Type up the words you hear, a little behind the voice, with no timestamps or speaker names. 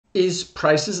Is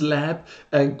PrizesLab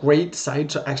a great site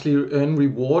to actually earn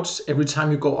rewards every time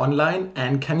you go online?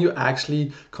 And can you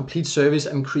actually complete service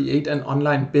and create an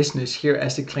online business here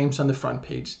as it claims on the front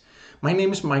page? My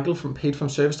name is Michael from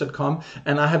paidfromservice.com,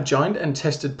 and I have joined and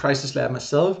tested PrizesLab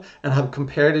myself and have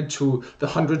compared it to the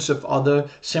hundreds of other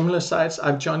similar sites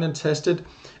I've joined and tested.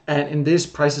 And in this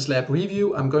PrizesLab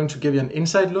review, I'm going to give you an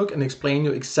inside look and explain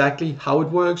you exactly how it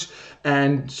works.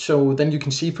 And so then you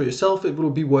can see for yourself if it will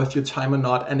be worth your time or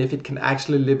not, and if it can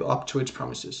actually live up to its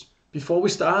promises. Before we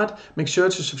start, make sure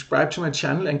to subscribe to my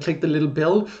channel and click the little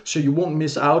bell so you won't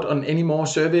miss out on any more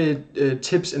survey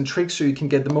tips and tricks so you can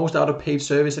get the most out of paid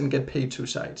service and get paid to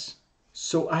sites.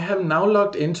 So I have now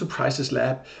logged into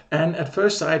PrizesLab, and at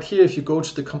first sight here, if you go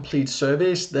to the complete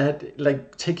surveys, that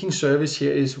like taking service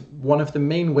here is one of the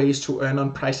main ways to earn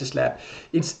on PrizesLab.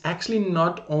 It's actually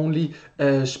not only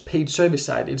a paid service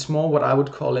site, it's more what I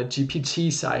would call a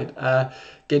GPT site,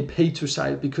 get paid to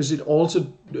site, because it also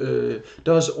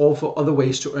does offer other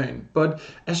ways to earn. But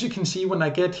as you can see, when I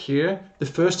get here, the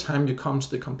first time you come to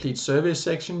the complete survey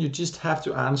section, you just have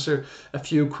to answer a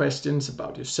few questions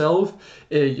about yourself,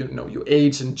 your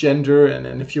age and gender,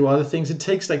 and a few other things. It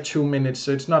takes like 2 minutes,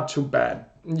 so it's not too bad.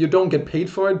 You don't get paid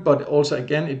for it, but also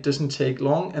again, it doesn't take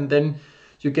long, and then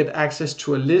you get access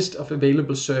to a list of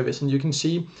available service. And you can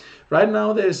see right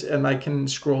now and I can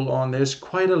scroll on, there's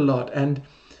quite a lot. And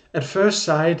at first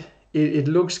sight, it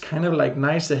looks kind of like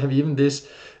nice. They have even this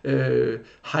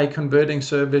high converting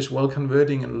service, well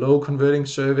converting, and low converting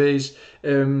surveys.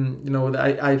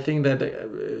 I think that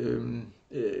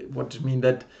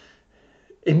that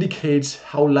indicates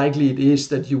how likely it is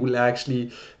that you will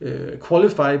actually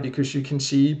qualify, because you can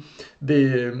see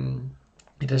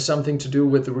it has something to do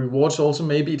with the rewards also.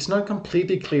 Maybe it's not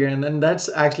completely clear, and then that's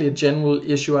actually a general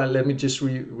issue. Let me just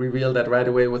reveal that right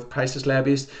away with PrizesLab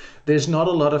is there's not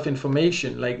a lot of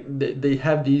information. Like they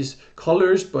have these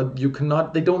colors, but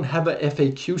they don't have a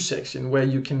FAQ section where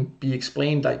you can be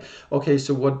explained like, okay,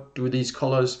 so what do these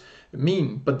colors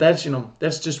mean? But that's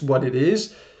just what it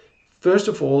is. First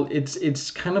of all, it's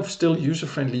kind of still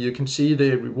user-friendly. You can see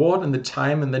the reward and the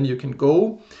time, and then you can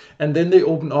go. And then they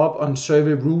open up on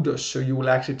survey routers, so you will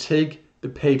actually take the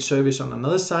paid service on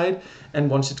another side, and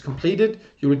once it's completed,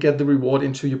 you will get the reward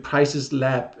into your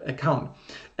PrizesLab account.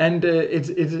 And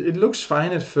it looks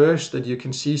fine at first that you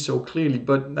can see so clearly,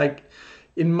 but like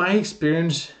in my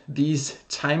experience, these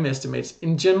time estimates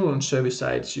in general on service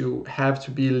sites, you have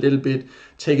to be a little bit,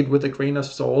 take it with a grain of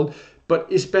salt. But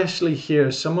especially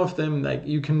here, some of them, like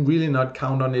you can really not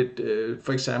count on it,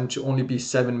 for example, to only be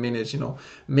 7 minutes,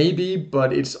 maybe,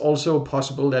 but it's also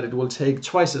possible that it will take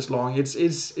twice as long.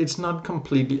 It's not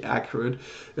completely accurate.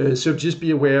 So just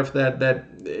be aware of that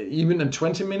even in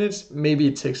 20 minutes, maybe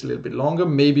it takes a little bit longer.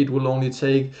 Maybe it will only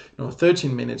take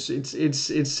 13 minutes.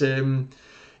 It's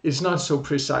not so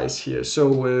precise here.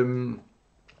 So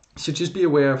just be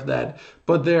aware of that.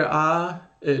 But there are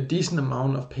a decent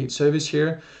amount of paid service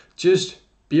here. Just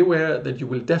be aware that you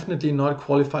will definitely not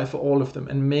qualify for all of them.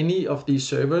 And many of these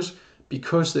servers,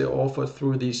 because they're offered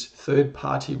through these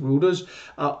third-party routers,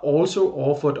 are also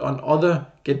offered on other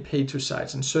get paid to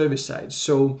sites and service sites.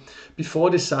 So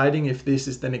before deciding if this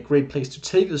is then a great place to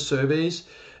take the surveys,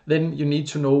 then you need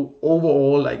to know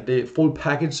overall like the full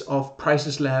package of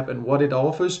PrizesLab and what it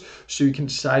offers, so you can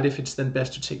decide if it's then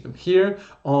best to take them here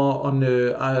or on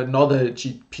another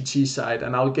GPT site.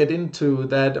 And I'll get into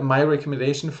that, my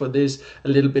recommendation for this, a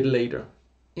little bit later.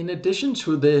 In addition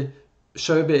to the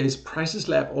surveys,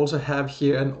 PrizesLab also have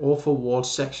here an offer wall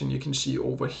section you can see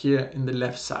over here in the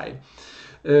left side.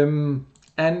 And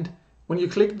when you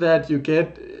click that, you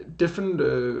get different,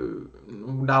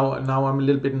 now I'm a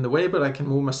little bit in the way, but I can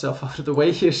move myself out of the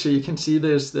way here, so you can see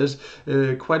there's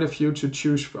quite a few to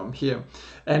choose from here.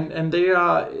 And they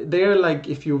are like,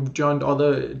 if you've joined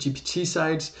other GPT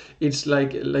sites, it's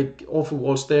like offer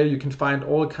walls there. You can find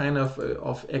all kind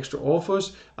of extra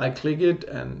offers. I click it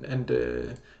and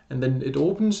then it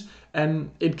opens,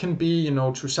 and it can be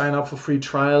to sign up for free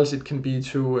trials, it can be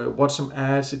to watch some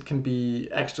ads, it can be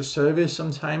extra service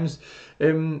sometimes,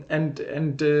 and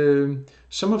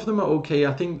some of them are okay.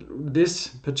 I think this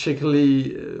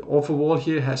particularly offer wall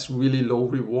here has really low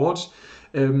rewards,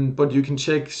 but you can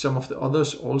check some of the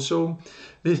others also.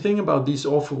 The thing about these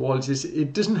offer walls is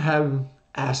it doesn't have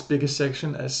as big a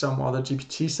section as some other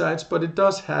GPT sites, but it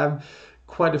does have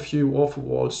quite a few offer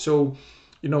walls. So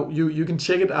you can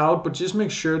check it out, but just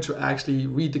make sure to actually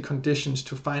read the conditions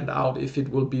to find out if it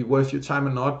will be worth your time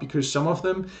or not, because some of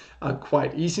them are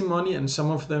quite easy money, and some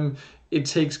of them it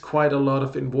takes quite a lot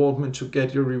of involvement to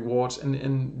get your rewards.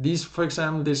 And these, for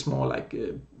example, this more like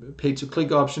pay to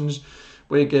click options,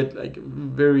 where you get like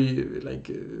very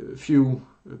few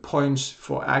points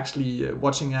for actually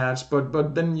watching ads,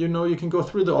 but then you can go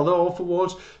through the other offer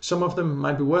walls. Some of them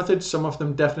might be worth it, some of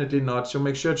them definitely not, so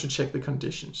make sure to check the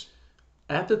conditions.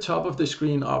 At the top of the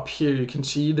screen up here, you can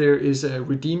see there is a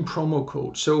redeem promo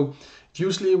code. So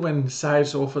usually when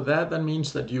sites offer that, that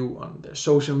means that you on their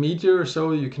social media or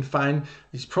so, you can find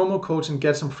these promo codes and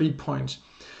get some free points.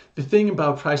 The thing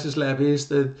about PrizesLab is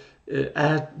that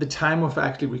at the time of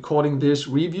actually recording this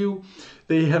review,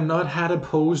 they have not had a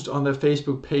post on their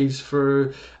Facebook page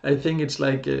for, I think it's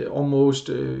like almost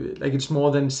like it's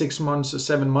more than 6 months or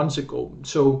 7 months ago.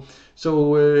 So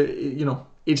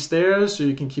it's there, so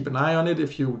you can keep an eye on it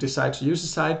if you decide to use the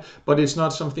site, but it's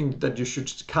not something that you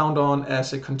should count on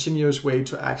as a continuous way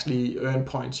to actually earn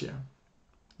points here.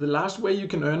 The last way you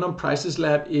can earn on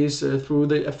PrizesLab is through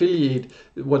the affiliate,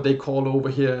 what they call over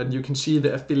here, and you can see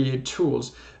the affiliate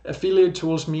tools. Affiliate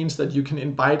tools means that you can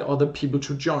invite other people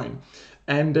to join.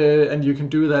 And you can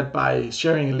do that by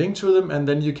sharing a link to them, and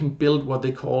then you can build what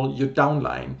they call your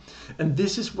downline. And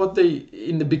this is what they,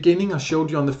 in the beginning I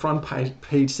showed you on the front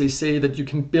page, they say that you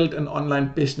can build an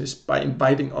online business by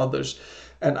inviting others.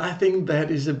 And I think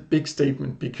that is a big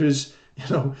statement, because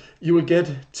you will get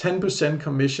 10%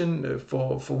 commission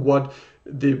for what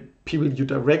the people you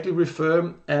directly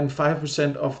refer, and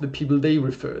 5% of the people they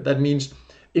refer. That means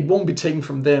it won't be taken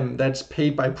from them. That's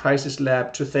paid by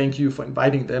PrizesLab to thank you for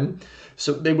inviting them.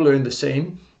 So they will earn the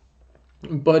same.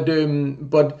 But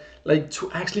like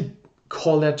to actually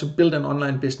call that to build an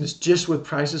online business just with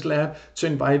PrizesLab, to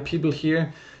invite people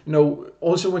here,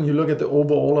 also when you look at the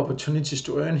overall opportunities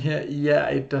to earn here, yeah,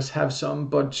 it does have some,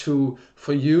 but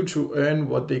for you to earn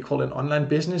what they call an online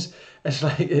business, it's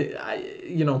like,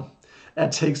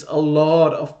 that takes a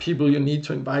lot of people you need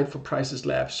to invite for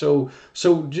PrizesLab.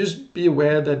 So just be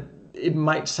aware that it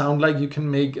might sound like you can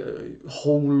make a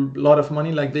whole lot of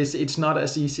money like this. It's not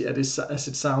as easy as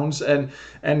it sounds,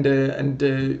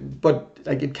 but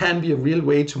like it can be a real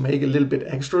way to make a little bit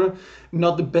extra.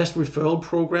 Not the best referral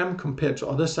program compared to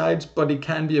other sites, but it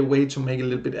can be a way to make a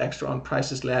little bit extra on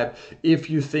PrizesLab if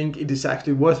you think it is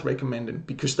actually worth recommending,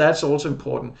 because that's also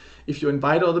important. If you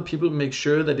invite other people, make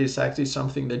sure that it's actually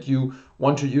something that you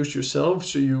want to use yourself,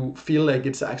 so you feel like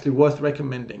it's actually worth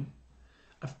recommending.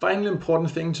 A final important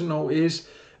thing to know is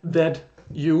that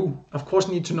you, of course,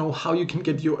 need to know how you can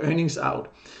get your earnings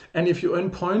out. And if you earn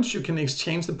points, you can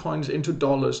exchange the points into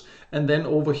dollars. And then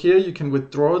over here, you can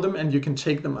withdraw them and you can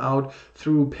take them out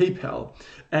through PayPal.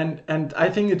 And I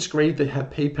think it's great they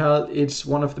have PayPal. It's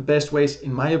one of the best ways,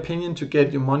 in my opinion, to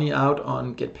get your money out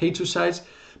on get paid to sites,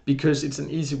 because it's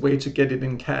an easy way to get it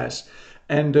in cash.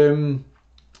 And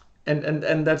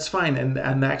that's fine,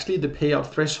 and actually the payout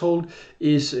threshold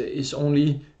is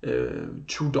only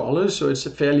 $2, so it's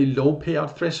a fairly low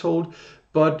payout threshold.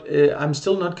 But I'm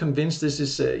still not convinced this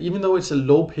is, even though it's a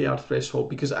low payout threshold,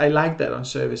 because I like that on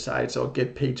service sites or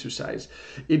get paid to sites,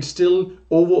 it's still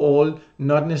overall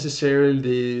not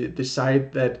necessarily the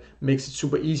site that makes it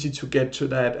super easy to get to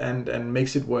that and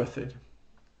makes it worth it.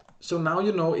 So now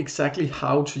you know exactly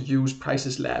how to use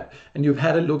PrizesLab, and you've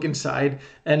had a look inside,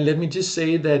 and let me just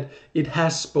say that it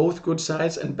has both good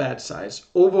sides and bad sides.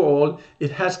 Overall,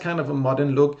 it has kind of a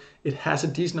modern look, it has a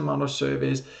decent amount of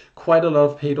service, quite a lot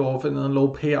of paid off, and a low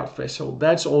payout threshold.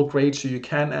 That's all great, so you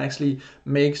can actually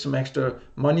make some extra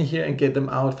money here and get them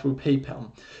out through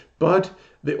PayPal. But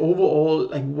the overall,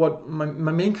 like what my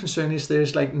main concern is,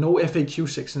 there's like no FAQ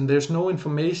section. There's no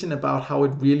information about how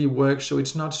it really works, so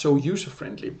it's not so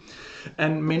user-friendly.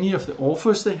 And many of the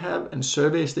offers they have and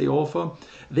surveys they offer,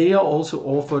 they are also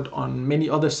offered on many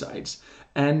other sites.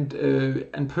 And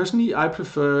personally, I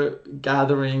prefer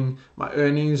gathering my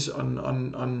earnings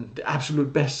on the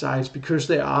absolute best sites, because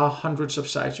there are hundreds of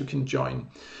sites you can join.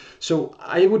 So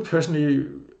I would personally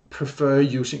prefer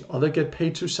using other get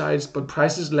paid to sites, but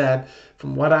PrizesLab,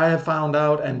 from what I have found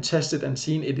out and tested and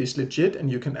seen, it is legit and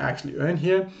you can actually earn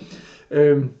here.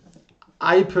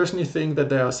 I personally think that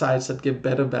there are sites that give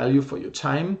better value for your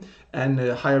time and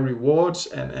higher rewards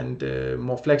and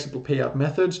more flexible payout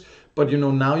methods. But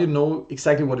now you know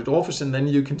exactly what it offers, and then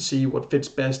you can see what fits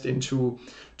best into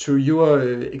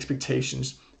your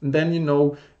expectations. And then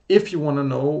if you want to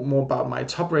know more about my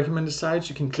top recommended sites,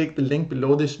 you can click the link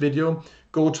below this video,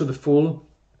 go to the full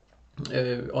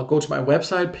or go to my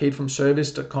website,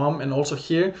 paidfromservice.com, and also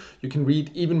here you can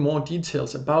read even more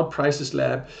details about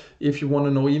PrizesLab if you want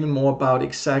to know even more about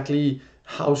exactly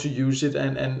how to use it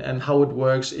and how it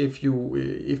works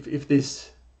if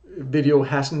this video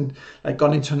hasn't like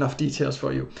gone into enough details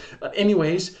for you. But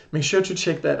anyways, make sure to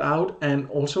check that out, and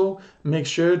also make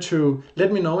sure to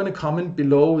let me know in a comment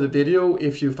below the video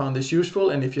if you found this useful,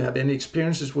 and if you have any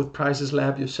experiences with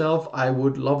PrizesLab yourself. I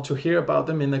would love to hear about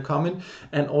them in the comment.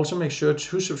 And also make sure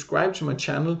to subscribe to my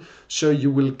channel so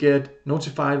you will get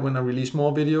notified when I release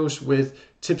more videos with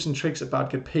tips and tricks about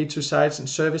get paid to sites and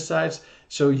service sites,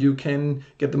 so you can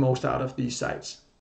get the most out of these sites.